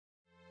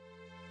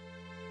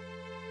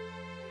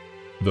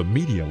The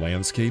media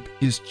landscape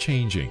is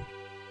changing.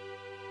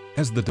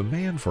 As the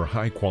demand for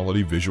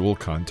high-quality visual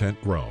content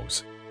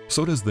grows,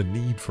 so does the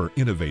need for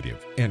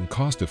innovative and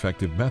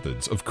cost-effective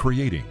methods of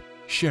creating,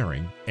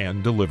 sharing,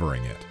 and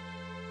delivering it.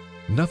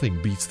 Nothing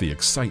beats the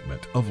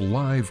excitement of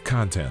live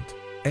content,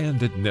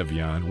 and at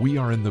Nevion we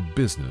are in the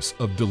business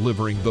of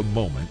delivering the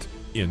moment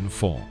in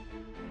full.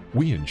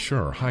 We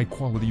ensure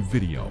high-quality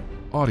video,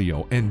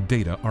 audio, and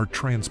data are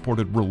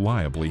transported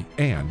reliably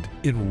and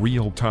in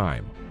real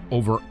time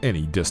over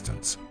any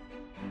distance.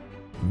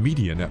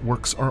 Media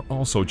networks are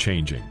also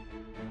changing.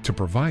 To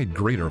provide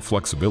greater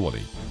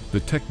flexibility,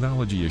 the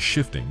technology is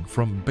shifting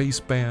from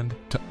baseband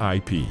to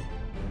IP.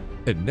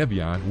 At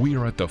Nevion, we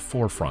are at the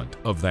forefront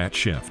of that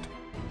shift,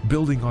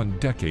 building on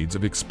decades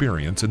of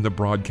experience in the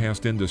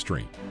broadcast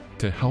industry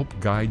to help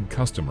guide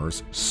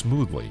customers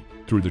smoothly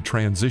through the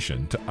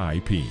transition to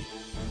IP.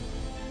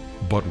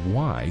 But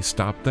why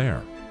stop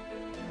there?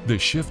 The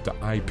shift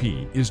to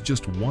IP is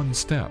just one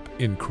step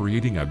in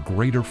creating a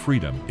greater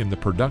freedom in the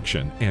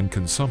production and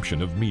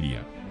consumption of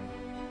media.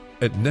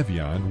 At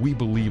Nevion, we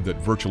believe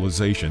that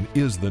virtualization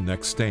is the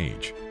next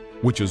stage,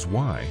 which is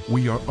why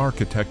we are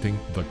architecting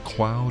the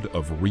cloud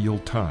of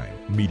real-time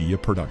media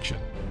production.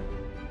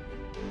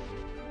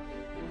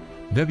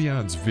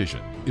 Nevion's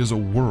vision is a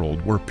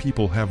world where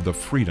people have the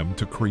freedom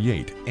to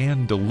create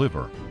and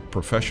deliver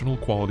professional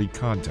quality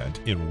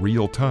content in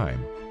real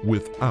time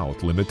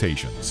without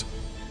limitations.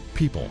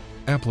 People,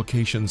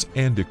 applications,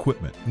 and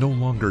equipment no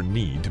longer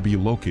need to be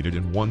located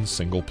in one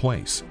single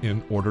place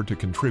in order to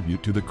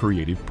contribute to the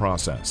creative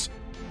process.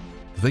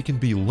 They can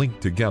be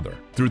linked together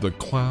through the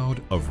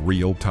cloud of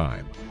real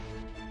time.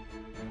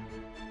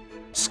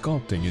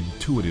 Sculpting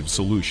intuitive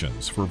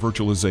solutions for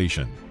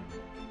virtualization,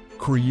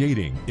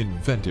 creating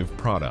inventive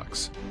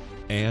products,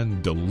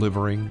 and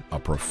delivering a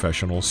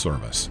professional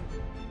service.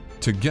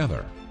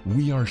 Together,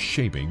 we are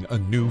shaping a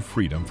new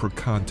freedom for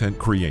content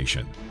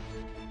creation.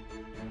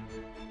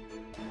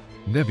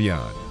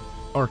 Nevion,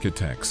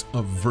 architects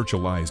of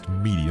virtualized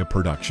media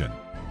production.